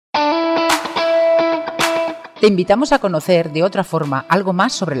Te invitamos a conocer de otra forma algo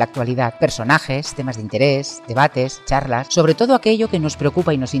más sobre la actualidad, personajes, temas de interés, debates, charlas, sobre todo aquello que nos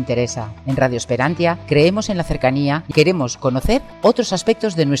preocupa y nos interesa. En Radio Esperantia creemos en la cercanía y queremos conocer otros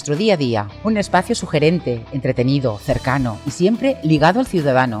aspectos de nuestro día a día. Un espacio sugerente, entretenido, cercano y siempre ligado al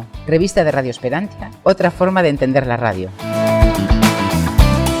ciudadano. Revista de Radio Esperantia, otra forma de entender la radio.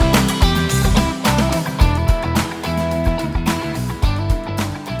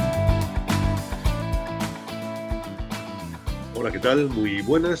 Hola, ¿qué tal? Muy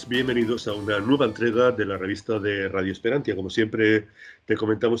buenas, bienvenidos a una nueva entrega de la revista de Radio Esperantia. Como siempre te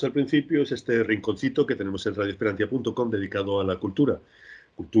comentamos al principio, es este rinconcito que tenemos en radioesperantia.com dedicado a la cultura.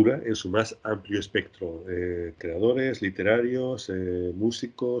 Cultura en su más amplio espectro. Creadores, literarios,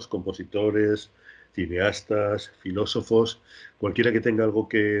 músicos, compositores, cineastas, filósofos, cualquiera que tenga algo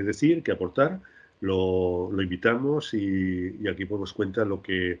que decir, que aportar, lo invitamos y aquí pues nos cuenta lo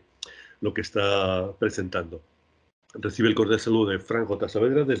que está presentando. Recibe el cordial saludo de Fran J.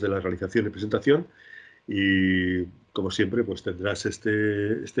 Saavedra desde la realización y presentación y, como siempre, pues tendrás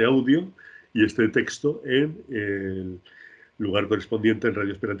este audio y este texto en el lugar correspondiente en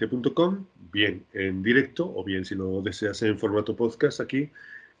radioesperantia.com, bien en directo o bien si lo deseas en formato podcast. Aquí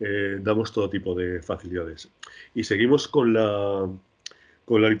damos todo tipo de facilidades. Y seguimos con la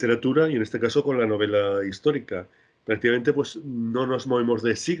literatura y en este caso con la novela histórica. Prácticamente pues no nos movemos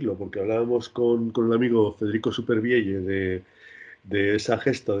de siglo, porque hablábamos con el amigo Federico Supervielle de esa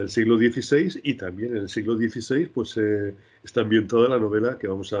gesta del siglo XVI, y también en el siglo XVI pues está ambientada la novela que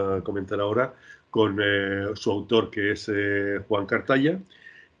vamos a comentar ahora con su autor, que es Juan Cartaya,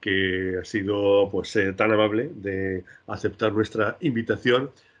 que ha sido pues tan amable de aceptar nuestra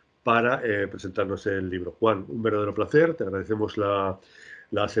invitación para presentarnos el libro. Juan, un verdadero placer, te agradecemos la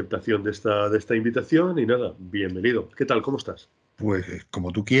aceptación de esta invitación y nada, bienvenido. ¿Qué tal? ¿Cómo estás? Pues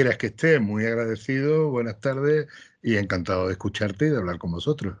como tú quieras que esté, muy agradecido, buenas tardes y encantado de escucharte y de hablar con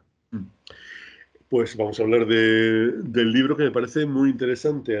vosotros. Pues vamos a hablar del libro, que me parece muy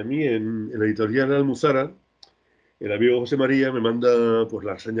interesante. A mí en la editorial Almuzara, el amigo José María me manda pues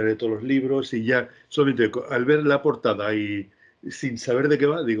la reseña de todos los libros y ya solamente al ver la portada y sin saber de qué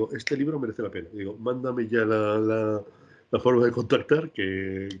va, digo, este libro merece la pena. Digo, mándame ya la forma de contactar,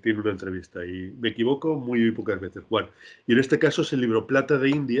 que tiene una entrevista. Y me equivoco muy pocas veces, Juan. Y en este caso es el libro Plata de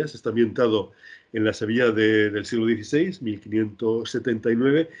Indias, está ambientado en la Sevilla del siglo XVI,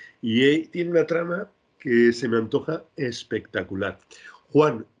 1579, y tiene una trama que se me antoja espectacular.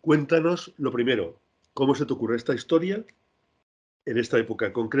 Juan, cuéntanos lo primero. ¿Cómo se te ocurre esta historia en esta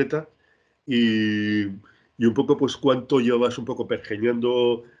época concreta? Y un poco, pues, cuánto llevas un poco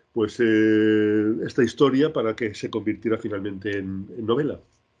pergeñando pues, esta historia para que se convirtiera finalmente en novela.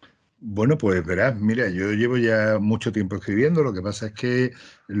 Bueno, pues verás, mira, yo llevo ya mucho tiempo escribiendo, lo que pasa es que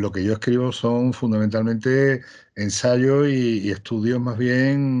lo que yo escribo son fundamentalmente ensayos y estudios más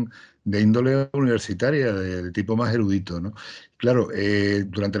bien de índole universitaria, de tipo más erudito, ¿no? Claro,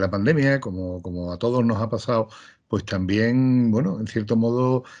 durante la pandemia, como a todos nos ha pasado, pues también, bueno, en cierto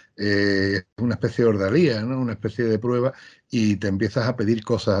modo es una especie de ordalía, ¿no? Una especie de prueba y te empiezas a pedir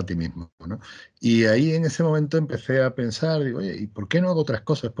cosas a ti mismo, ¿no? Y ahí en ese momento empecé a pensar, digo, oye, ¿y por qué no hago otras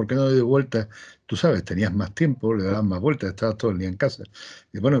cosas? ¿Por qué no doy vueltas? Tú sabes, tenías más tiempo, le dabas más vueltas, estabas todo el día en casa.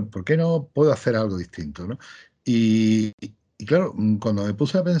 Y bueno, ¿por qué no puedo hacer algo distinto, ¿no? Y claro, cuando me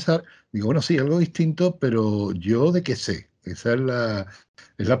puse a pensar, digo, bueno, sí, algo distinto, pero ¿yo de qué sé? Esa es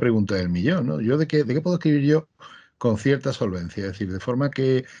la pregunta del millón, ¿no? ¿Yo de qué puedo escribir yo con cierta solvencia? Es decir, de forma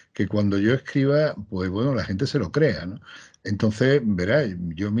que cuando yo escriba, pues bueno, la gente se lo crea, ¿no? Entonces, verá,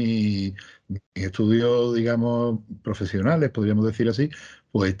 yo mis estudios, digamos, profesionales, podríamos decir así,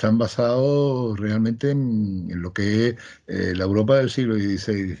 pues están basados realmente en lo que es la Europa del siglo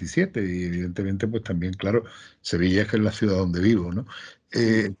XVI y XVII, y evidentemente, pues también, claro, Sevilla, que es la ciudad donde vivo, ¿no?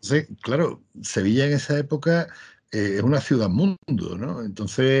 Entonces, claro, Sevilla en esa época es una ciudad mundo, ¿no?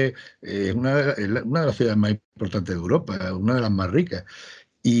 Entonces, una de las ciudades más importantes de Europa, una de las más ricas.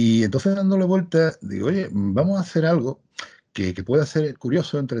 Y entonces dándole vuelta, digo, oye, vamos a hacer algo que pueda ser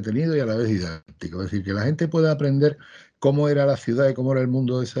curioso, entretenido y a la vez didáctico. Es decir, que la gente pueda aprender cómo era la ciudad y cómo era el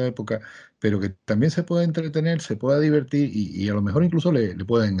mundo de esa época, pero que también se pueda entretener, se pueda divertir y a lo mejor incluso le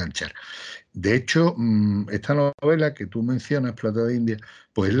pueda enganchar. De hecho, esta novela que tú mencionas, Plata de Indias,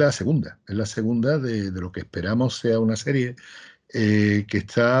 pues es la segunda de lo que esperamos sea una serie que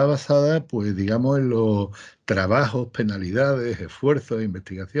está basada, pues digamos, en los trabajos, penalidades, esfuerzos,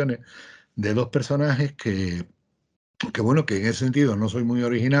 investigaciones de dos personajes que bueno, que en ese sentido no soy muy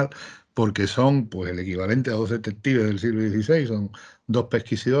original, porque son pues el equivalente a dos detectives del siglo XVI, son dos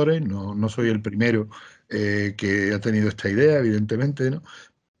pesquisidores, no soy el primero que ha tenido esta idea, evidentemente, ¿no?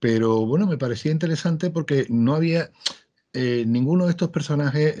 pero bueno, me parecía interesante porque no había ninguno de estos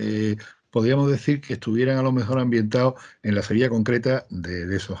personajes, podríamos decir que estuvieran a lo mejor ambientados en la Sevilla concreta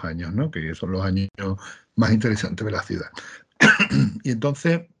de esos años, ¿no? Que son los años más interesantes de la ciudad. Y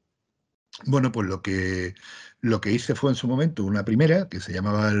entonces, bueno, pues lo que hice fue en su momento una primera, que se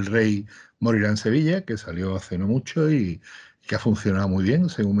llamaba El Rey morirá en Sevilla, que salió hace no mucho y que ha funcionado muy bien,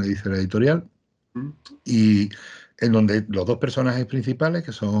 según me dice la editorial, Mm. y en donde los dos personajes principales,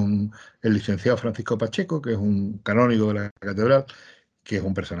 que son el licenciado Francisco Pacheco, que es un canónigo de la catedral, que es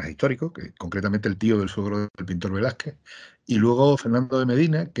un personaje histórico, que concretamente el tío del suegro del pintor Velázquez, y luego Fernando de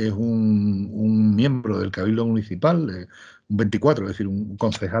Medina, que es un miembro del Cabildo Municipal, un 24, es decir, un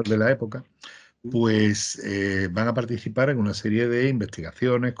concejal de la época, pues van a participar en una serie de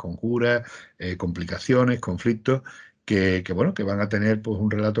investigaciones, conjuras, complicaciones, conflictos, bueno, que van a tener pues,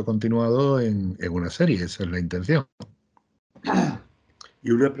 un relato continuado en una serie, esa es la intención.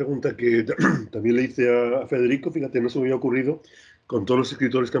 Y una pregunta que también le hice a Federico, fíjate, no se me había ocurrido, con todos los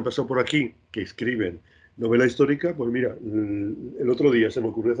escritores que han pasado por aquí, que escriben novela histórica, pues mira, el otro día se me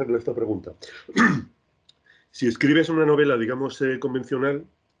ocurrió hacerle esta pregunta. Si escribes una novela, digamos, convencional,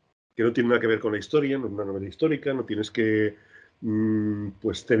 que no tiene nada que ver con la historia, no es una novela histórica, no tienes que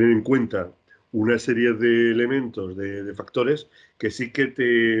pues tener en cuenta una serie de elementos, de factores, que sí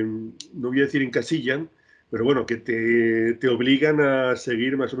que no voy a decir encasillan, pero bueno, que te obligan a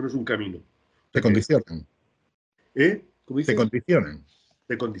seguir más o menos un camino. O Te sea que, condicionan, ¿cómo te dices? condicionan.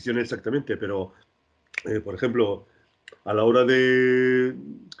 Te condiciona exactamente, pero, por ejemplo, a la hora de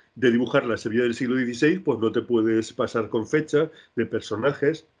dibujar la Sevilla del siglo XVI, pues no te puedes pasar con fecha de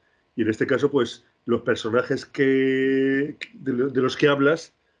personajes, y en este caso, pues los personajes de los que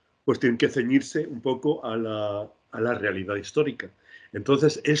hablas, pues tienen que ceñirse un poco a la realidad histórica.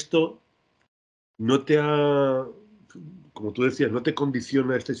 Entonces, esto no te ha, como tú decías, no te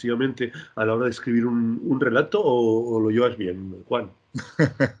condiciona excesivamente a la hora de escribir un relato, o lo llevas bien, Juan.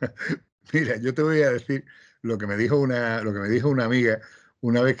 Mira, yo te voy a decir lo que me dijo una amiga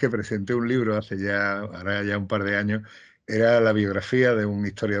una vez que presenté un libro hace ya, ahora ya un par de años, era la biografía de un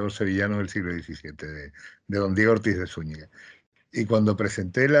historiador sevillano del siglo XVII, de don Diego Ortiz de Zúñiga. Y cuando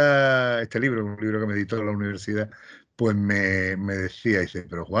presenté este libro, un libro que me editó la universidad, pues me decía, dice,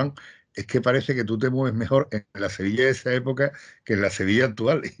 pero Juan, es que parece que tú te mueves mejor en la Sevilla de esa época que en la Sevilla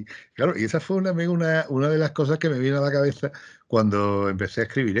actual. Y claro, y esa fue una de las cosas que me vino a la cabeza cuando empecé a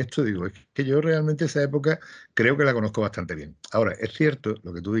escribir esto. Digo, es que yo realmente esa época creo que la conozco bastante bien. Ahora, es cierto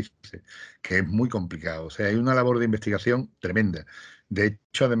lo que tú dices, que es muy complicado. O sea, hay una labor de investigación tremenda. De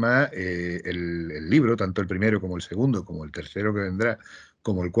hecho, además, el libro, tanto el primero como el segundo, como el tercero que vendrá,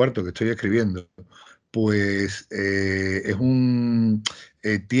 como el cuarto que estoy escribiendo, pues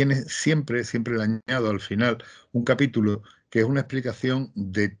tiene siempre le añado al final un capítulo que es una explicación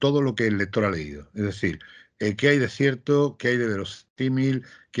de todo lo que el lector ha leído. Es decir, qué hay de cierto, qué hay de verosímil,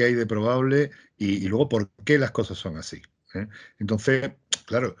 qué hay de probable y luego por qué las cosas son así. ¿Eh? Entonces,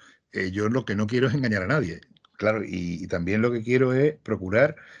 claro, yo lo que no quiero es engañar a nadie. Claro, y también lo que quiero es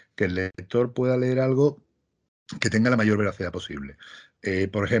procurar que el lector pueda leer algo que tenga la mayor veracidad posible.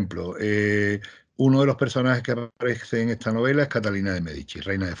 Por ejemplo, uno de los personajes que aparece en esta novela es Catalina de Medici,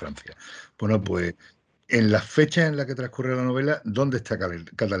 reina de Francia. Bueno, pues en las fechas en las que transcurre la novela, ¿dónde está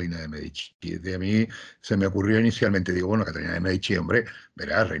Catalina de Medici? Y de a mí se me ocurrió inicialmente, digo, bueno, Catalina de Medici, hombre,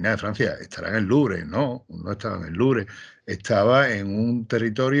 verás, reina de Francia, estará en el Louvre. No, no estaba en el Louvre, estaba en un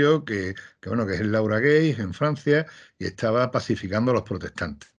territorio bueno, que es el Lauragais, en Francia, y estaba pacificando a los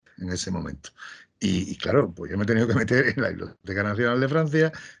protestantes en ese momento. Y claro, pues yo me he tenido que meter en la Biblioteca Nacional de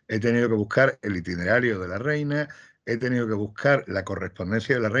Francia, he tenido que buscar el itinerario de la reina, he tenido que buscar la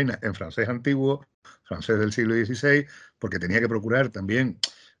correspondencia de la reina en francés antiguo, francés del siglo XVI, porque tenía que procurar también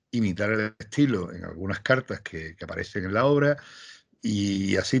imitar el estilo en algunas cartas que aparecen en la obra,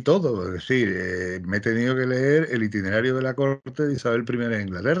 y así todo. Es decir, me he tenido que leer el itinerario de la corte de Isabel I de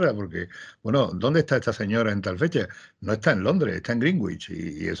Inglaterra, porque, bueno, ¿dónde está esta señora en tal fecha? No está en Londres, está en Greenwich,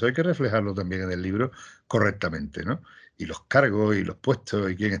 y eso hay que reflejarlo también en el libro correctamente, ¿no? Y los cargos y los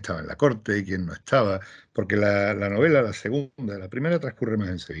puestos, y quién estaba en la corte y quién no estaba, porque la novela, la segunda, la primera transcurre más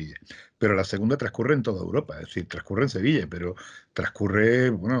en Sevilla, pero la segunda transcurre en toda Europa, es decir, transcurre en Sevilla, pero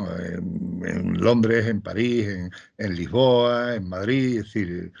transcurre, bueno, en Londres, en París, en Lisboa, en Madrid, es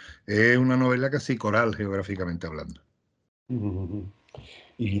decir, es una novela casi coral geográficamente hablando.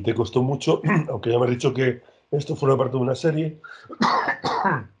 Y te costó mucho, aunque ya me has dicho que esto fue una parte de una serie.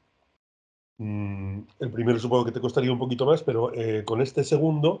 El primero supongo que te costaría un poquito más, pero con este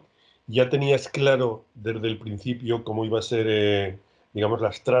segundo ya tenías claro desde el principio cómo iba a ser, digamos,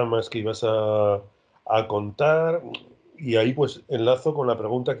 las tramas que ibas a contar. y ahí pues enlazo con la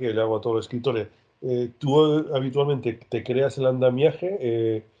pregunta que le hago a todos los escritores. ¿Tú habitualmente te creas el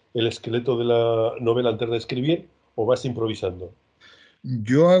andamiaje, el esqueleto de la novela antes de escribir o vas improvisando?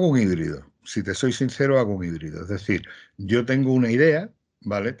 Yo hago un híbrido, si te soy sincero, hago un híbrido. Es decir, yo tengo una idea,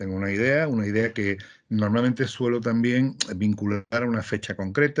 ¿vale? Tengo una idea que normalmente suelo también vincular a una fecha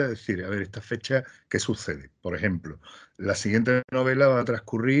concreta, es decir, a ver, esta fecha, ¿qué sucede? Por ejemplo, la siguiente novela va a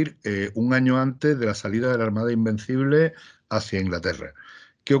transcurrir un año antes de la salida de la Armada Invencible hacia Inglaterra.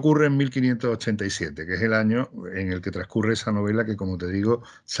 ¿Qué ocurre en 1587, que es el año en el que transcurre esa novela que, como te digo,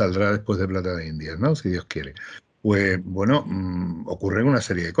 saldrá después de Plata de Indias, ¿no? Si Dios quiere. Pues bueno, ocurren una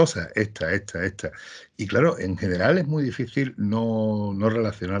serie de cosas, esta. Y claro, en general es muy difícil no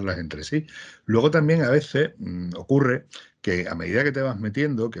relacionarlas entre sí. Luego también a veces ocurre que a medida que te vas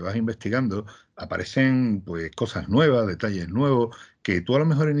metiendo, que vas investigando, aparecen pues cosas nuevas, detalles nuevos, que tú a lo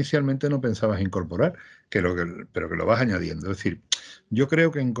mejor inicialmente no pensabas incorporar, pero que lo vas añadiendo. Es decir, yo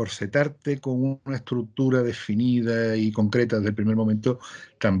creo que encorsetarte con una estructura definida y concreta desde el primer momento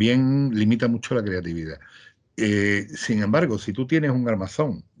también limita mucho la creatividad. Sin embargo, si tú tienes un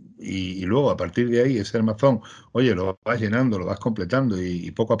armazón y luego a partir de ahí ese armazón, oye, lo vas llenando, lo vas completando y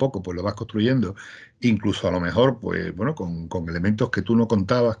poco a poco pues lo vas construyendo, incluso a lo mejor pues bueno, con elementos que tú no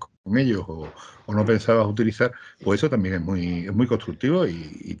contabas con ellos o no pensabas utilizar, pues eso también es muy constructivo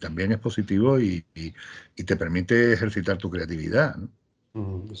y también es positivo y te permite ejercitar tu creatividad, ¿no?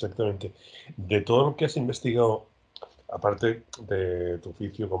 Exactamente. De todo lo que has investigado, aparte de tu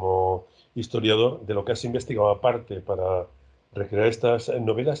oficio como historiador, de lo que has investigado aparte para recrear estas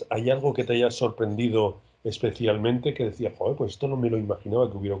novelas, ¿hay algo que te haya sorprendido especialmente que decía, joder, pues esto no me lo imaginaba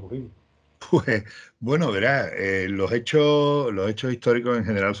que hubiera ocurrido? Pues bueno, verás, los hechos históricos en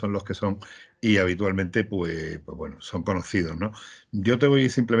general son los que son y habitualmente, pues bueno, son conocidos, ¿no? Yo te voy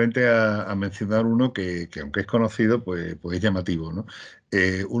simplemente a mencionar uno que aunque es conocido, pues es llamativo, ¿no?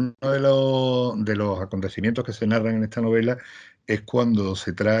 Uno de los acontecimientos que se narran en esta novela es cuando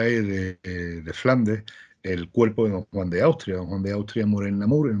se trae de Flandes el cuerpo de don Juan de Austria. Don Juan de Austria muere en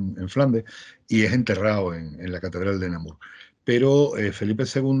Namur, en Flandes, y es enterrado en la Catedral de Namur. Pero Felipe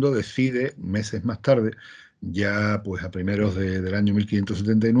II decide, meses más tarde, ya pues a primeros del año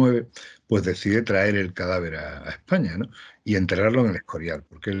 1579, pues decide traer el cadáver a España, ¿no? Y enterrarlo en el Escorial,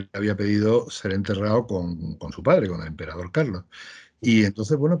 porque él había pedido ser enterrado con su padre, con el emperador Carlos. Y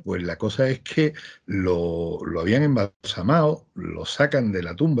entonces, bueno, pues la cosa es que lo habían embalsamado, lo sacan de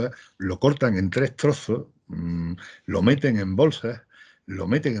la tumba, lo cortan en tres trozos, lo meten en bolsas, lo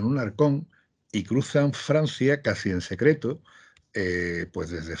meten en un arcón y cruzan Francia casi en secreto,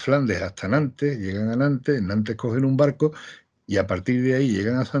 pues desde Flandes hasta Nantes, llegan a Nantes, en Nantes cogen un barco y a partir de ahí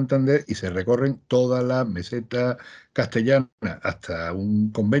llegan a Santander y se recorren toda la meseta castellana hasta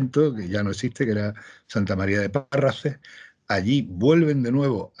un convento que ya no existe, que era Santa María de Parraces. Allí vuelven de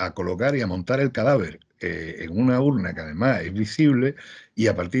nuevo a colocar y a montar el cadáver en una urna que además es visible y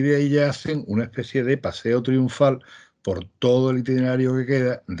a partir de ahí ya hacen una especie de paseo triunfal por todo el itinerario que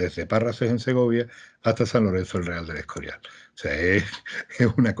queda desde Parraces en Segovia hasta San Lorenzo el Real del Escorial. O sea, es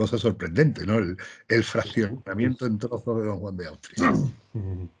una cosa sorprendente, ¿no? El fraccionamiento en trozos de don Juan de Austria.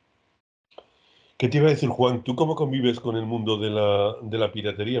 ¿Qué te iba a decir, Juan? ¿Tú cómo convives con el mundo de la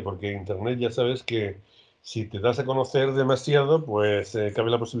piratería? Porque Internet ya sabes que si te das a conocer demasiado, pues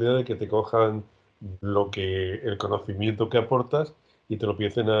cabe la posibilidad de que te cojan el conocimiento que aportas y te lo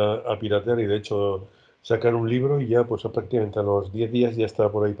empiecen a piratear. Y de hecho, sacar un libro y ya, pues prácticamente a los 10 días ya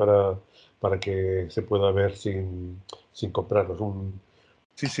está por ahí para que se pueda ver sin comprarlos.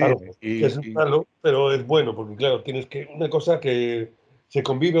 Sí, sí, Algo que es malo, pero es bueno, porque claro, tienes que, una cosa que se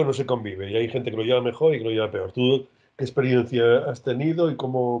convive o no se convive, y hay gente que lo lleva mejor y que lo lleva peor. ¿Tú qué experiencia has tenido y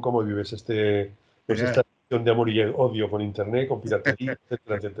cómo vives pues esta verá, relación de amor y odio con Internet, con piratería,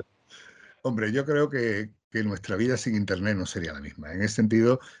 etcétera, etcétera? hombre, yo creo que nuestra vida sin Internet no sería la misma. En ese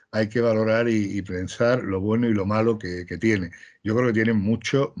sentido, hay que valorar y pensar lo bueno y lo malo que tiene. Yo creo que tiene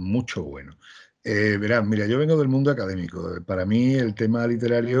mucho, mucho bueno. Verás, mira, yo vengo del mundo académico. Para mí el tema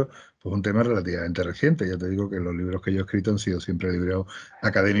literario pues un tema relativamente reciente. Ya te digo que los libros que yo he escrito han sido siempre libros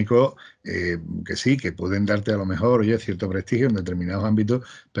académicos que sí, que pueden darte a lo mejor, oye, cierto prestigio en determinados ámbitos,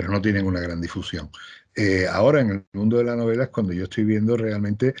 pero no tienen una gran difusión. Ahora, en el mundo de la novela es cuando yo estoy viendo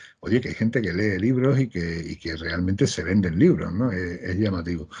realmente, oye, que hay gente que lee libros y que realmente se venden libros, ¿no? Es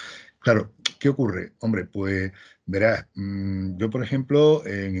llamativo. Claro, ¿qué ocurre? Hombre, pues verás, yo por ejemplo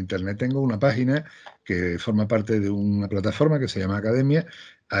en internet tengo una página que forma parte de una plataforma que se llama Academia.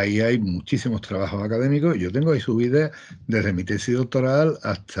 ahí hay muchísimos trabajos académicos. Yo tengo ahí subidas desde mi tesis doctoral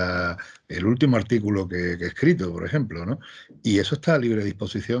hasta el último artículo que he escrito, por ejemplo, ¿no? Y eso está a libre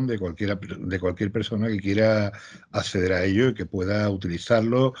disposición de cualquier persona que quiera acceder a ello y que pueda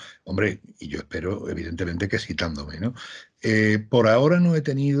utilizarlo. Hombre, y yo espero, evidentemente, que citándome, ¿no? Por ahora no he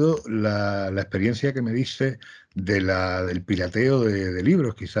tenido la experiencia que me dice del pirateo de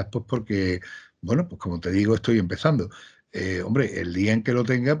libros, quizás pues porque, bueno, pues como te digo, estoy empezando. Hombre, el día en que lo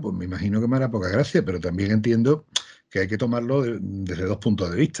tenga, pues me imagino que me hará poca gracia, pero también entiendo que hay que tomarlo desde dos puntos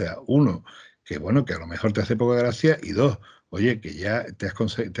de vista. Uno, que bueno, que a lo mejor te hace poca gracia, y dos, oye, que ya te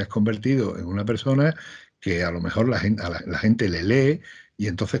has convertido en una persona que a lo mejor la gente le lee, y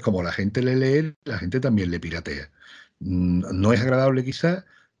entonces como la gente le lee, la gente también le piratea. No es agradable quizás,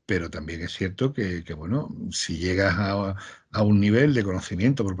 pero también es cierto bueno, si llegas a un nivel de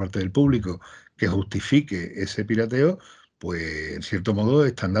conocimiento por parte del público que justifique ese pirateo, pues en cierto modo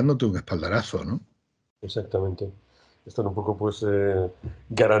están dándote un espaldarazo, ¿no? Exactamente. Están un poco pues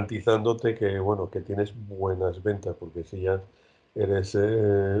garantizándote que bueno, que tienes buenas ventas, porque si ya eres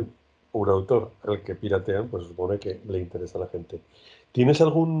un autor al que piratean, pues supone que le interesa a la gente. ¿Tienes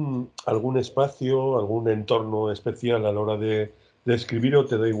algún espacio, algún entorno especial a la hora de escribir o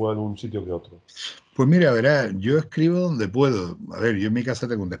te da igual un sitio que otro? Pues mira, verás, yo escribo donde puedo. A ver, yo en mi casa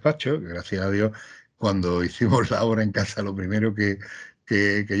tengo un despacho, que gracias a Dios, cuando hicimos la obra en casa, lo primero que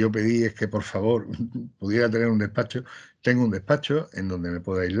yo pedí es que por favor pudiera tener un despacho. Tengo un despacho en donde me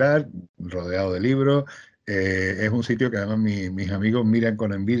puedo aislar, rodeado de libros. Es un sitio que además mis amigos miran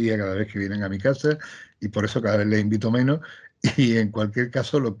con envidia cada vez que vienen a mi casa y por eso cada vez les invito menos. Y en cualquier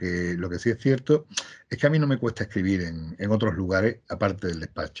caso, lo que sí es cierto es que a mí no me cuesta escribir en otros lugares aparte del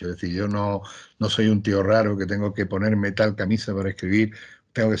despacho. Es decir, yo no soy un tío raro que tengo que ponerme tal camisa para escribir,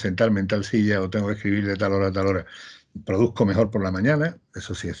 tengo que sentarme en tal silla o tengo que escribir de tal hora a tal hora. Produzco mejor por la mañana,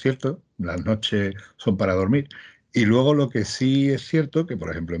 eso sí es cierto, las noches son para dormir. Y luego lo que sí es cierto, que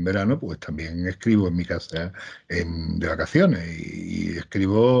por ejemplo en verano, pues también escribo en mi casa de vacaciones y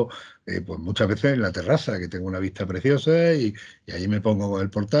escribo pues muchas veces en la terraza, que tengo una vista preciosa y allí me pongo con el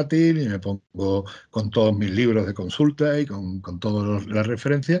portátil y me pongo con todos mis libros de consulta y con todas las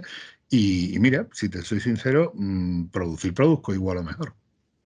referencias y mira, si te soy sincero, produzco igual o mejor.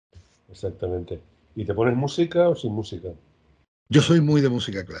 Exactamente. ¿Y te pones música o sin música? Yo soy muy de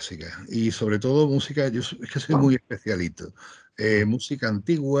música clásica y sobre todo música, es que soy muy especialito. Música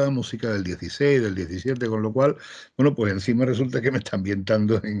antigua, música del 16, del 17, con lo cual, bueno, pues encima resulta que me está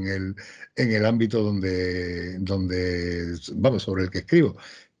ambientando en el ámbito vamos, sobre el que escribo.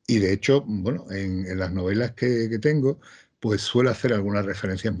 Y de hecho, bueno, en las novelas que tengo, pues suelo hacer algunas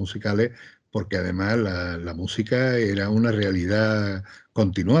referencias musicales porque además la música era una realidad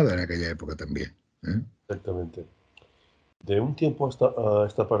continuada en aquella época también. ¿Eh? Exactamente. De un tiempo a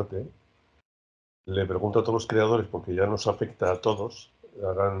esta parte, le pregunto a todos los creadores, porque ya nos afecta a todos,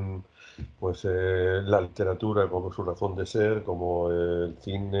 hagan pues la literatura como su razón de ser, como el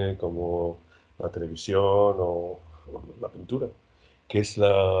cine, como la televisión o la pintura, que es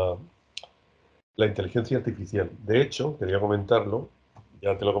la inteligencia artificial. De hecho, quería comentarlo,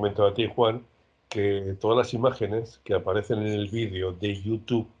 ya te lo he comentado a ti, Juan, que todas las imágenes que aparecen en el vídeo de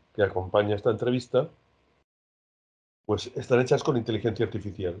YouTube que acompaña esta entrevista, pues están hechas con inteligencia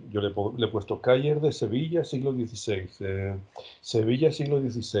artificial. Yo le he puesto Cayer de Sevilla, siglo XVI, Sevilla, siglo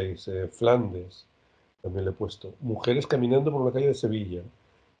XVI, Flandes, también le he puesto. Mujeres caminando por una calle de Sevilla.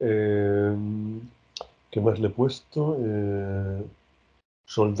 Eh, ¿Qué más le he puesto?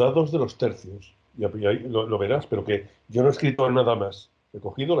 Soldados de los tercios. Y ahí lo verás, pero que yo no he escrito nada más. He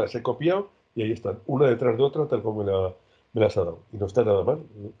cogido, las he copiado y ahí están, una detrás de otra, tal como me las ha dado. Y no está nada mal.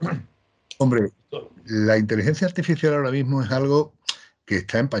 Hombre, la inteligencia artificial ahora mismo es algo que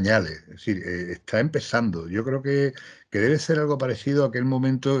está en pañales, es decir, está empezando. Yo creo que debe ser algo parecido a aquel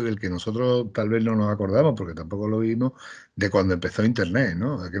momento del que nosotros tal vez no nos acordamos, porque tampoco lo vimos, de cuando empezó Internet,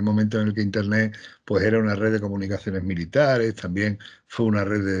 ¿no? Aquel momento en el que Internet pues era una red de comunicaciones militares, también fue una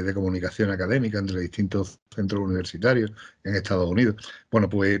red de comunicación académica entre distintos centros universitarios en Estados Unidos. Bueno,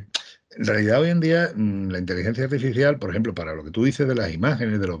 pues en realidad hoy en día la inteligencia artificial, por ejemplo, para lo que tú dices de las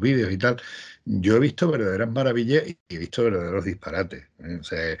imágenes, de los vídeos y tal, yo he visto verdaderas maravillas y he visto verdaderos disparates. O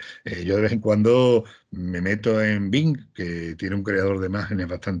sea, yo de vez en cuando me meto en Bing, que tiene un creador de imágenes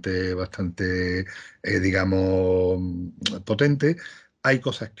bastante, digamos, potente. Hay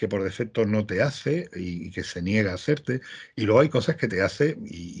cosas que por defecto no te hace y que se niega a hacerte, y luego hay cosas que te hace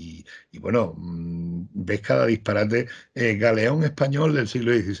y bueno, ves cada disparate, galeón español del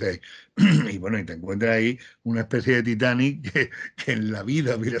siglo XVI, y bueno, y te encuentras ahí una especie de Titanic que en la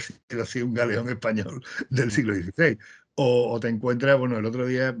vida hubiera sido así un galeón español del siglo XVI. O te encuentras, bueno, el otro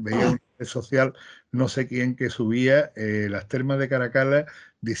día veía una red social, no sé quién, que subía las termas de Caracalla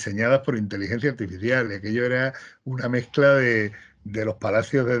diseñadas por inteligencia artificial. Y aquello era una mezcla de los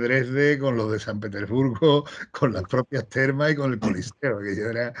palacios de Dresde con los de San Petersburgo, con las propias termas y con el Coliseo. Aquello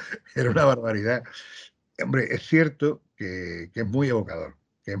era una barbaridad. Hombre, es cierto que es muy evocador,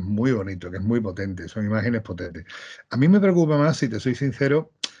 que es muy bonito, que es muy potente, son imágenes potentes. A mí me preocupa más, si te soy sincero,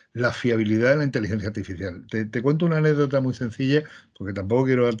 la fiabilidad de la inteligencia artificial. Te cuento una anécdota muy sencilla, porque tampoco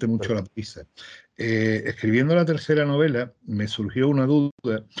quiero darte mucho la prisa. Escribiendo la tercera novela, me surgió una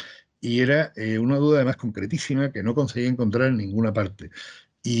duda, y era una duda además concretísima que no conseguí encontrar en ninguna parte.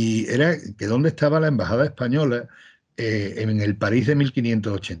 Y era que dónde estaba la embajada española en el París de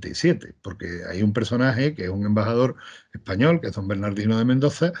 1587, porque hay un personaje que es un embajador español, que es don Bernardino de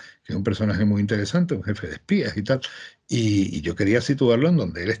Mendoza, que es un personaje muy interesante, un jefe de espías y tal, y yo quería situarlo en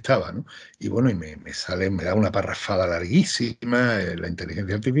donde él estaba, ¿no? Y bueno, y me sale, me da una parrafada larguísima, la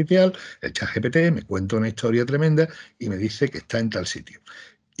inteligencia artificial, el chat GPT, me cuenta una historia tremenda y me dice que está en tal sitio.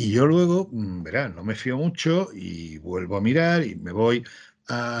 Y yo luego, verás, no me fío mucho y vuelvo a mirar y me voy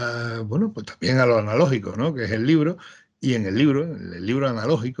a, bueno, pues también a lo analógico, ¿no? Que es el libro. Y en el libro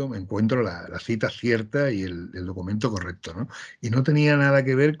analógico, me encuentro la cita cierta y el documento correcto, ¿no? Y no tenía nada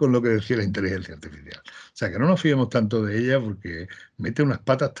que ver con lo que decía la inteligencia artificial. O sea, que no nos fiemos tanto de ella porque mete unas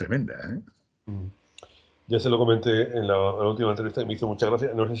patas tremendas, ¿eh? Mm. Ya se lo comenté en la última entrevista y me hizo mucha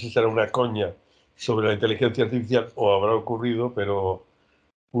gracia. No sé si será una coña sobre la inteligencia artificial o habrá ocurrido, pero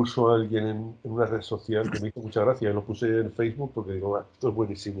puso a alguien en una red social que me hizo mucha gracia. Lo puse en Facebook porque digo, "Ah, esto es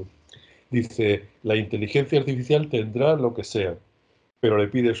buenísimo". Dice, la inteligencia artificial tendrá lo que sea, pero le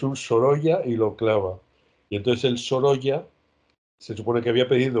pides un Sorolla y lo clava. Y entonces el Sorolla, se supone que había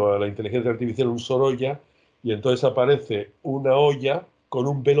pedido a la inteligencia artificial un Sorolla, y entonces aparece una olla con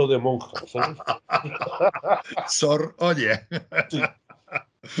un velo de monja, ¿sabes? Oye, Sí,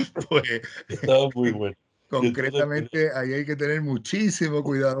 pues estaba muy bueno. Y entonces, concretamente ahí hay que tener muchísimo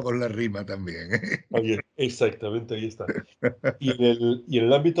cuidado con la rima también, ¿eh? oye, exactamente, ahí está. Y en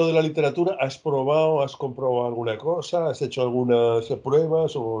el ámbito de la literatura, ¿has probado, has comprobado alguna cosa? ¿Has hecho algunas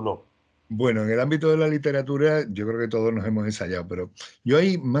pruebas o no? Bueno, en el ámbito de la literatura, yo creo que todos nos hemos ensayado, pero yo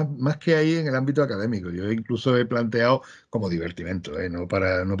ahí, más que ahí en el ámbito académico, yo incluso he planteado como divertimento, ¿eh? No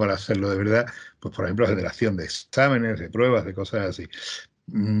para hacerlo de verdad, pues por ejemplo, generación de exámenes, de pruebas, de cosas así.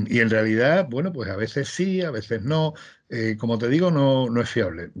 Y en realidad, bueno, pues a veces sí, a veces no. Como te digo, no es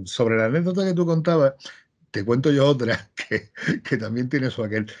fiable. Sobre la anécdota que tú contabas, te cuento yo otra que también tiene su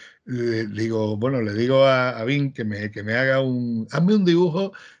aquel. Le digo a Vin que me haga hazme un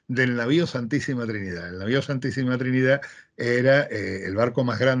dibujo del navío Santísima Trinidad. El navío Santísima Trinidad era el barco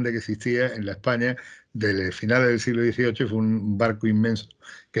más grande que existía en la España del final del siglo XVIII. Fue un barco inmenso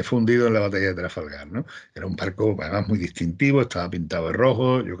que fue hundido en la batalla de Trafalgar, ¿no? Era un barco además muy distintivo, estaba pintado de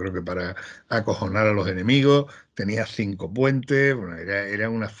rojo, yo creo que para acojonar a los enemigos, tenía 5 puentes, bueno, era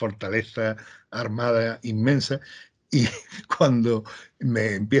una fortaleza armada inmensa. Y cuando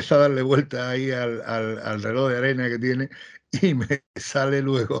me empieza a darle vuelta ahí al reloj de arena que tiene, y me sale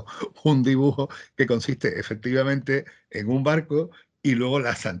luego un dibujo que consiste efectivamente en un barco y luego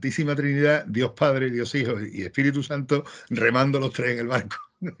la Santísima Trinidad, Dios Padre, Dios Hijo y Espíritu Santo, remando los tres en el barco.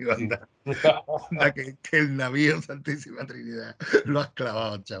 Digo, Sí. anda, que el navío Santísima Trinidad lo has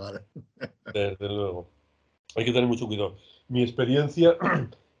clavado, chaval. Desde luego. Hay que tener mucho cuidado. Mi experiencia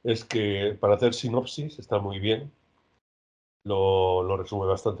es que para hacer sinopsis está muy bien, lo resume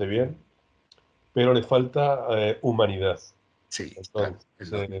bastante bien, pero le falta humanidad. Sí, claro, Entonces,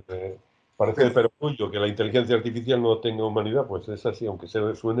 es lógico. parece de Bueno, perogrullo que la inteligencia artificial no tenga humanidad, pues es así, aunque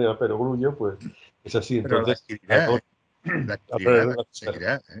se suene a perogrullo, pues es así. pero Entonces, la a la hora adquirirá, de la relacionar,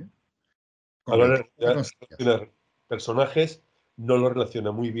 conseguirá, ¿eh? a Con la el hora tiempo la de conseguirá. relacionar personajes, no lo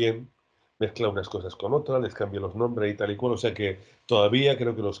relaciona muy bien, mezcla unas cosas con otras, les cambia los nombres y tal y cual, o sea que todavía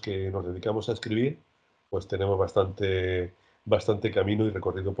creo que los que nos dedicamos a escribir, pues tenemos bastante camino y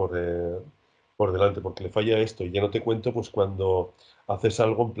recorrido por delante, porque le falla esto, y ya no te cuento, pues cuando haces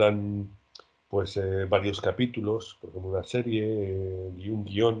algo en plan, pues varios capítulos, por ejemplo una serie y un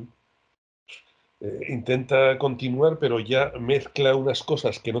guión, intenta continuar, pero ya mezcla unas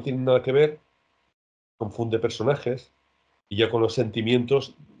cosas que no tienen nada que ver, confunde personajes, y ya con los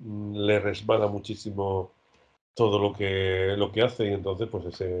sentimientos le resbala muchísimo todo lo que hace, y entonces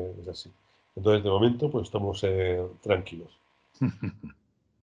pues es así. Entonces de momento pues estamos tranquilos.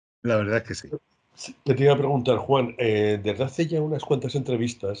 La verdad es que sí. Sí, te iba a preguntar, Juan, desde hace ya unas cuantas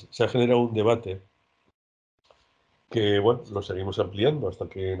entrevistas se ha generado un debate que, bueno, lo seguimos ampliando hasta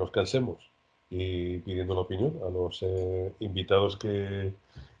que nos cansemos y pidiendo la opinión a los invitados que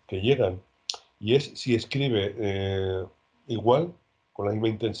llegan. y es si escribe igual, con la misma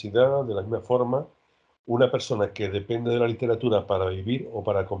intensidad, de la misma forma, una persona que depende de la literatura para vivir o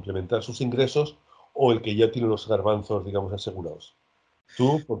para complementar sus ingresos, o el que ya tiene los garbanzos, digamos, asegurados.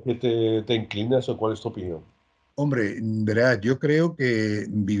 ¿Tú por qué te inclinas o cuál es tu opinión? Hombre, verás, yo creo que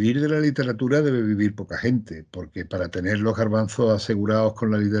vivir de la literatura debe vivir poca gente, porque para tener los garbanzos asegurados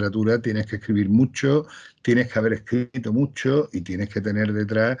con la literatura tienes que escribir mucho, tienes que haber escrito mucho y tienes que tener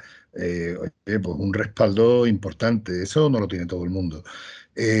detrás oye, pues un respaldo importante. Eso no lo tiene todo el mundo.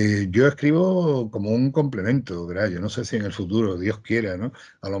 Yo escribo como un complemento, ¿verdad? Yo no sé si en el futuro, Dios quiera, ¿no?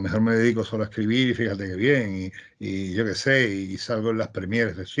 A lo mejor me dedico solo a escribir y fíjate qué bien, y yo qué sé, y salgo en las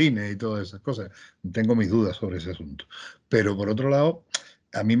premieres de cine y todas esas cosas. Tengo mis dudas sobre ese asunto. Pero por otro lado,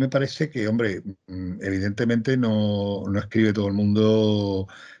 a mí me parece que, hombre, evidentemente no escribe todo el mundo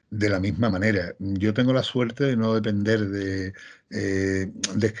de la misma manera. Yo tengo la suerte de no depender de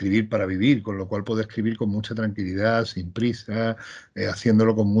escribir para vivir, con lo cual puedo escribir con mucha tranquilidad, sin prisa,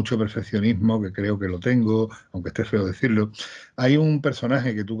 haciéndolo con mucho perfeccionismo, que creo que lo tengo, aunque esté feo decirlo. Hay un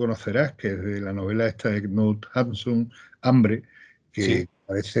personaje que tú conocerás, que es de la novela esta de Knut Hamsun, Hambre, Sí. que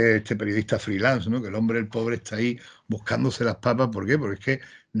parece este periodista freelance, ¿no? Que el hombre, el pobre, está ahí buscándose las papas. ¿Por qué? Porque es que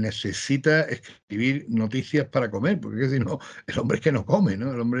necesita escribir noticias para comer, porque es que si no, el hombre es que no come,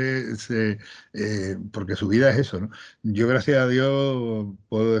 ¿no? El hombre porque su vida es eso, ¿no? Yo, gracias a Dios,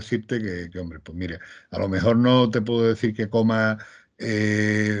 puedo decirte hombre, pues mira, a lo mejor no te puedo decir que coma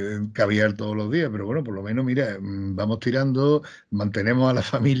caviar todos los días, pero bueno, por lo menos, mira, vamos tirando, mantenemos a la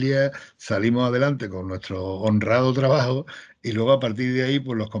familia, salimos adelante con nuestro honrado trabajo y luego a partir de ahí,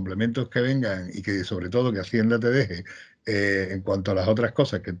 pues los complementos que vengan y que sobre todo que Hacienda te deje en cuanto a las otras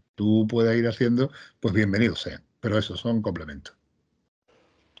cosas que tú puedas ir haciendo, pues bienvenidos sean. Pero eso son complementos.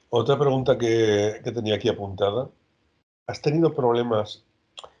 Otra pregunta que tenía aquí apuntada. ¿Has tenido problemas?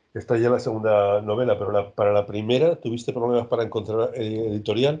 Esta ya es la segunda novela, pero para la primera tuviste problemas para encontrar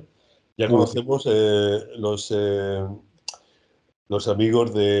editorial. Ya Pues, conocemos los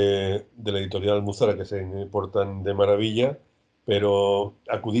amigos de la editorial Almuzara, que se portan de maravilla, pero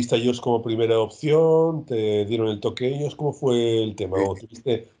 ¿acudiste a ellos como primera opción? ¿Te dieron el toque ellos? ¿Cómo fue el tema? ¿O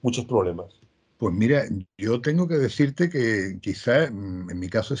tuviste muchos problemas? Pues mira, yo tengo que decirte que quizás en mi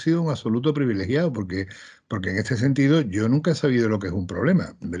caso he sido un absoluto privilegiado porque en este sentido yo nunca he sabido lo que es un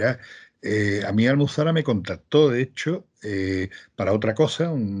problema, ¿verdad? A mí Almuzara me contactó, de hecho, para otra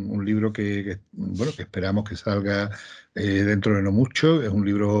cosa, un libro bueno, que esperamos que salga dentro de no mucho. Es un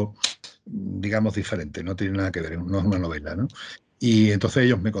libro, digamos, diferente, no tiene nada que ver, no es una novela, ¿no? Y entonces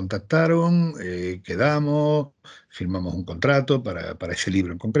ellos me contactaron, quedamos, firmamos un contrato para ese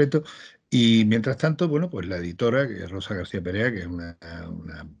libro en concreto. Y mientras tanto, bueno, pues la editora, que es Rosa García Perea, que es una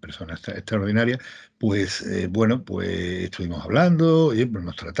persona extraordinaria, pues bueno, pues estuvimos hablando, oye, pues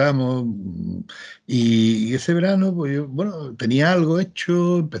nos tratamos. Y ese verano, pues yo, bueno, tenía algo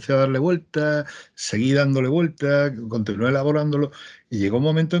hecho, empecé a darle vueltas, seguí dándole vueltas, continué elaborándolo, y llegó un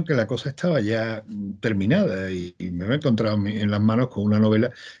momento en que la cosa estaba ya terminada y me he encontrado en las manos con una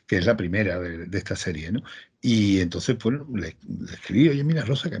novela que es la primera de esta serie, ¿no? Y entonces, pues, le escribí, oye, mira,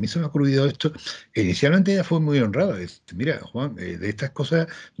 Rosa, que a mí se me ha ocurrido esto. E inicialmente ella fue muy honrada. Dice, mira, Juan, de estas cosas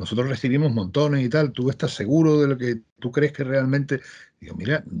nosotros recibimos montones y tal. ¿Tú estás seguro de lo que tú crees que realmente? Digo,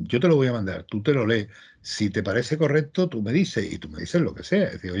 mira, yo te lo voy a mandar, tú te lo lees. Si te parece correcto, tú me dices, y tú me dices lo que sea.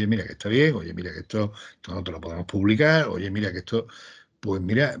 Es decir, oye, mira, que está bien, oye, mira, que esto no te lo podemos publicar, oye, mira, que esto. Pues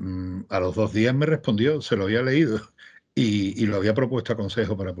mira, a los 2 días me respondió, se lo había leído y lo había propuesto a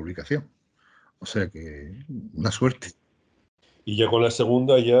consejo para publicación. O sea que una suerte. Y ya con la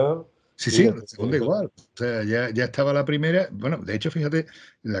segunda ya, Sí, sí, mira, la segunda igual. O sea, ya estaba la primera. Bueno, de hecho, fíjate,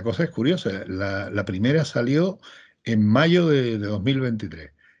 la cosa es curiosa. La primera salió en mayo de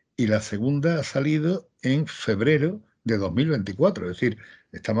 2023 y la segunda ha salido en febrero de 2024. Es decir,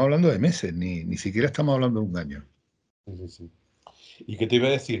 estamos hablando de meses, ni siquiera estamos hablando de un año. sí, sí, sí. ¿Y qué te iba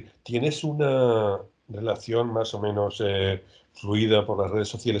a decir? ¿Tienes una relación más o menos fluida por las redes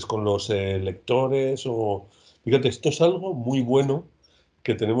sociales con los lectores? O... Fíjate, esto es algo muy bueno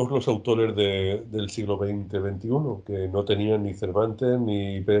que tenemos los autores del siglo XX-XXI, que no tenían ni Cervantes,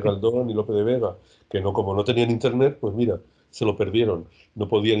 ni Pérez Galdós, ni Lope de Vega, que no, como no tenían internet, pues mira, se lo perdieron. No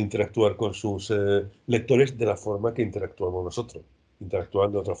podían interactuar con sus lectores de la forma que interactuamos nosotros,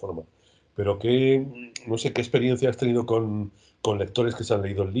 interactuando de otra forma. Pero no sé qué experiencia has tenido con lectores que se han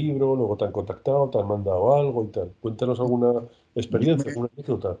leído el libro, luego te han contactado, te han mandado algo y tal. Cuéntanos alguna Yo experiencia, me, alguna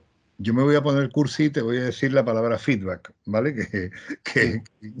anécdota. yo me voy a poner cursi y te voy a decir la palabra feedback, ¿vale? Sí, Que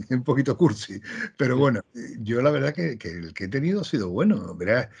es un poquito cursi. Pero sí, bueno, yo la verdad que el que he tenido ha sido bueno,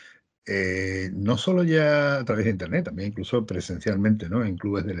 ¿verdad? no solo ya a través de internet, también incluso presencialmente, ¿no? En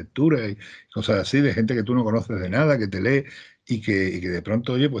clubes de lectura y cosas así, de gente que tú no conoces de nada, que te lee y que de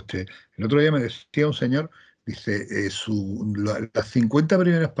pronto, oye, pues el otro día me decía un señor, dice, las 50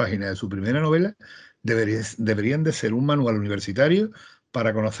 primeras páginas de su primera novela deberían de ser un manual universitario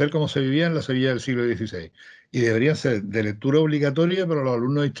para conocer cómo se vivía en la Sevilla del siglo XVI. Y deberían ser de lectura obligatoria para los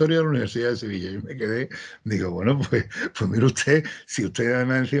alumnos de historia de la Universidad de Sevilla. Yo me quedé, digo, bueno, pues mire usted, si usted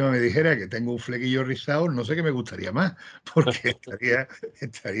además encima me dijera que tengo un flequillo rizado, no sé qué me gustaría más, porque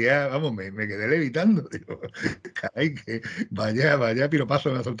vamos, me quedé levitando. Digo, caray, que vaya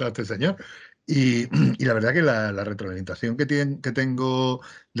piropazo me ha soltado este señor. Y la verdad que la retroalimentación que tengo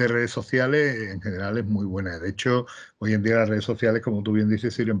de redes sociales en general es muy buena. De hecho, hoy en día las redes sociales, como tú bien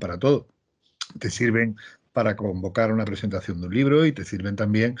dices, sirven para todo. Te sirven para convocar una presentación de un libro y te sirven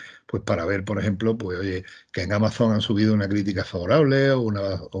también pues para ver, por ejemplo, pues oye, que en Amazon han subido una crítica favorable o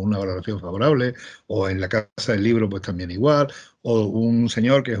una valoración favorable, o en la Casa del Libro pues también igual, o un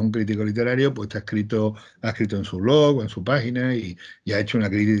señor que es un crítico literario pues ha escrito en su blog o en su página y ha hecho una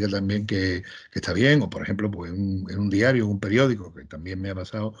crítica también que está bien, o por ejemplo pues en un diario, un periódico, que también me ha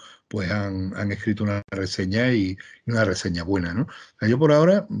pasado, pues han escrito una reseña y una reseña buena, ¿no? Yo por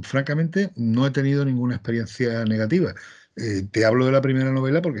ahora, francamente, no he tenido ninguna experiencia negativa. Te hablo de la primera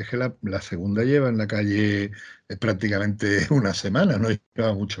novela porque es que la segunda lleva en la calle prácticamente una semana, no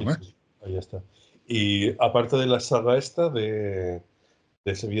lleva mucho Sí, más. sí, ahí está. Y aparte de la saga esta de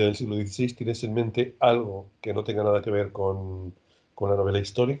Sevilla del siglo XVI, ¿tienes en mente algo que no tenga nada que ver con la novela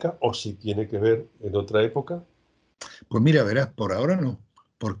histórica o si tiene que ver en otra época? Pues mira, verás, por ahora no,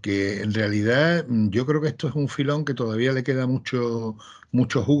 porque en realidad yo creo que esto es un filón que todavía le queda mucho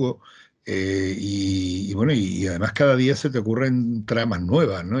jugo. Y bueno, y además cada día se te ocurren tramas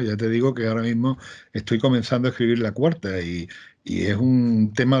nuevas, ¿no? Ya te digo que ahora mismo estoy comenzando a escribir la cuarta y es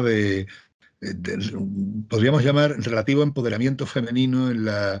un tema podríamos llamar relativo empoderamiento femenino en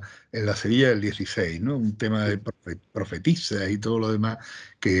la Sevilla del 16, ¿no? Un tema de Sí. profetisas y todo lo demás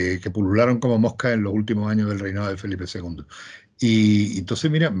que pulularon como moscas en los últimos años del reinado de Felipe II. Y entonces,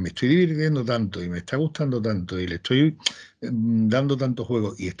 mira, me estoy divirtiendo tanto y me está gustando tanto y le estoy dando tanto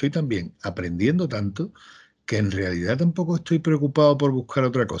juego y estoy también aprendiendo tanto que en realidad tampoco estoy preocupado por buscar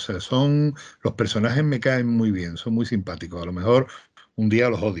otra cosa. Los personajes me caen muy bien, son muy simpáticos. A lo mejor un día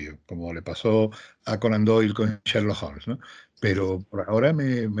los odio, como le pasó a Conan Doyle con Sherlock Holmes, ¿no? Sí, sí. Pero por ahora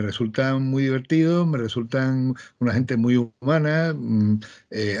me resultan muy divertidos, me resultan una gente muy humana,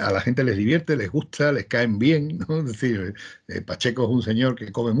 a la gente les divierte, les gusta, les caen bien, ¿no? Es decir, Pacheco es un señor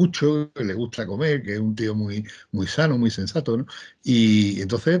que come mucho, que le gusta comer, que es un tío muy sano, muy sensato, ¿no? Y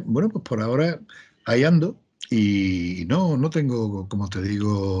entonces, bueno, pues por ahora ahí ando. Y no tengo, como te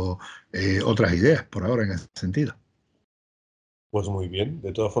digo, otras ideas por ahora en ese sentido. Pues muy bien.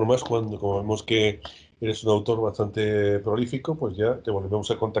 De todas formas, como vemos que eres un autor bastante prolífico, pues ya te volvemos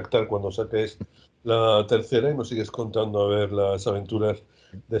a contactar cuando saques la tercera y nos sigues contando a ver las aventuras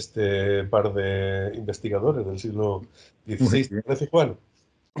de este par de investigadores del siglo Muy XVI. ¿Te bien, parece, Juan?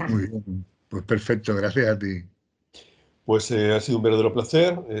 muy bien. Pues perfecto, gracias a ti. Pues ha sido un verdadero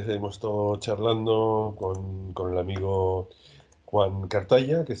placer. Hemos estado charlando con el amigo Juan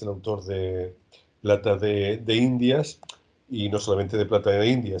Cartaya, que es el autor de Plata de Indias, y no solamente de Plata de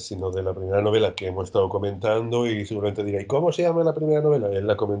Indias, sino de la primera novela que hemos estado comentando, y seguramente dirá, ¿y cómo se llama la primera novela? Él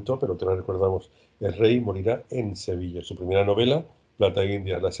la comentó, pero te la recordamos. El rey morirá en Sevilla. Su primera novela, Plata de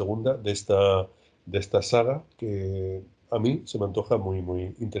Indias, la segunda de esta saga, que a mí se me antoja muy,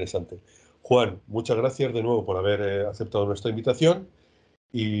 muy interesante. Juan, muchas gracias de nuevo por haber aceptado nuestra invitación.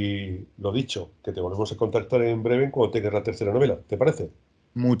 Y lo dicho, que te volvemos a contactar en breve cuando tengas la tercera novela. ¿Te parece?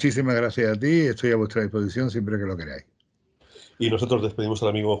 Muchísimas gracias a ti, estoy a vuestra disposición siempre que lo queráis. Y nosotros despedimos al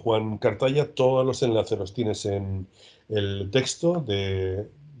amigo Juan Cartaya. Todos los enlaces los tienes en el texto del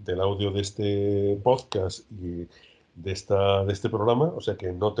audio de este podcast y de este programa. O sea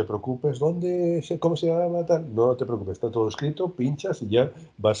que no te preocupes. ¿Cómo se llama tal? No te preocupes, está todo escrito. Pinchas y ya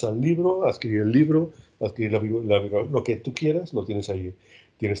vas al libro, a adquirir el libro, a adquirir lo que tú quieras, lo tienes ahí.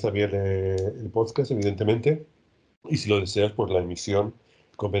 Tienes también el podcast, evidentemente. Y si lo deseas, pues la emisión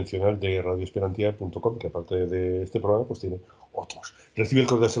convencional de radioesperantia.com, que aparte de este programa, pues tiene otros. Recibe el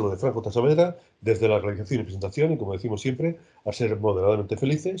cordial saludo de Franco Talavera desde la realización y presentación y, como decimos siempre, a ser moderadamente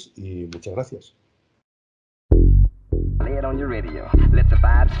felices y muchas gracias. Lay it on your radio. Let the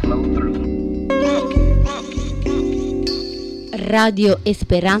vibes flow through.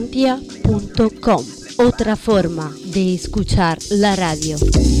 Radioesperantia.com, otra forma de escuchar la radio.